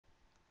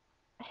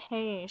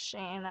Hey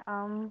Shane,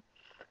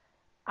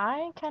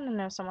 I kind of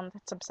know someone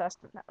that's obsessed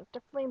with that.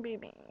 Definitely be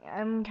me.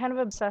 I'm kind of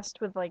obsessed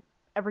with like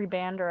every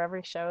band or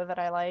every show that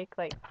I like.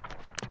 Like,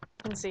 you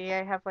can see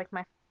I have like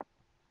my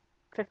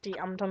 50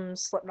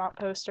 Slipknot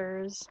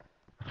posters.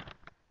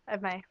 I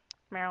have my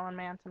Marilyn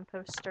Manson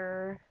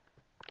poster.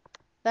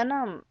 Then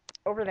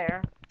over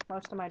there,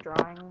 most of my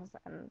drawings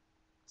and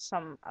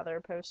some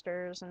other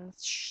posters and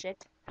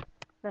shit.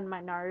 Then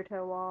my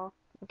Naruto wall.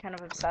 I'm kind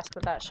of obsessed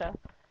with that show.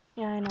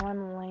 Yeah, I know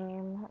I'm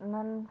lame. And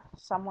then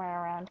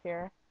somewhere around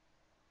here.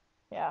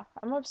 Yeah,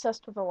 I'm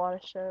obsessed with a lot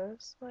of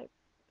shows. Like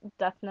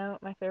Death Note,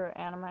 my favorite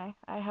anime.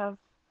 I have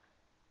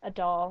a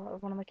doll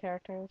of one of the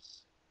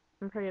characters.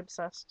 I'm pretty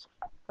obsessed.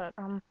 But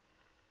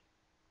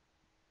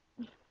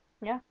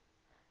yeah.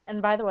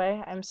 And by the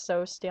way, I'm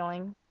so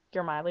stealing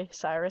your Miley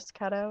Cyrus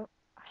cutout.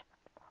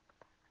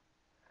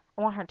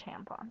 I want her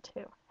tampon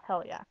too.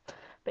 Hell yeah.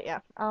 But yeah.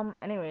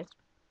 Anyways,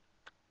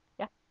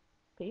 yeah.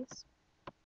 Peace.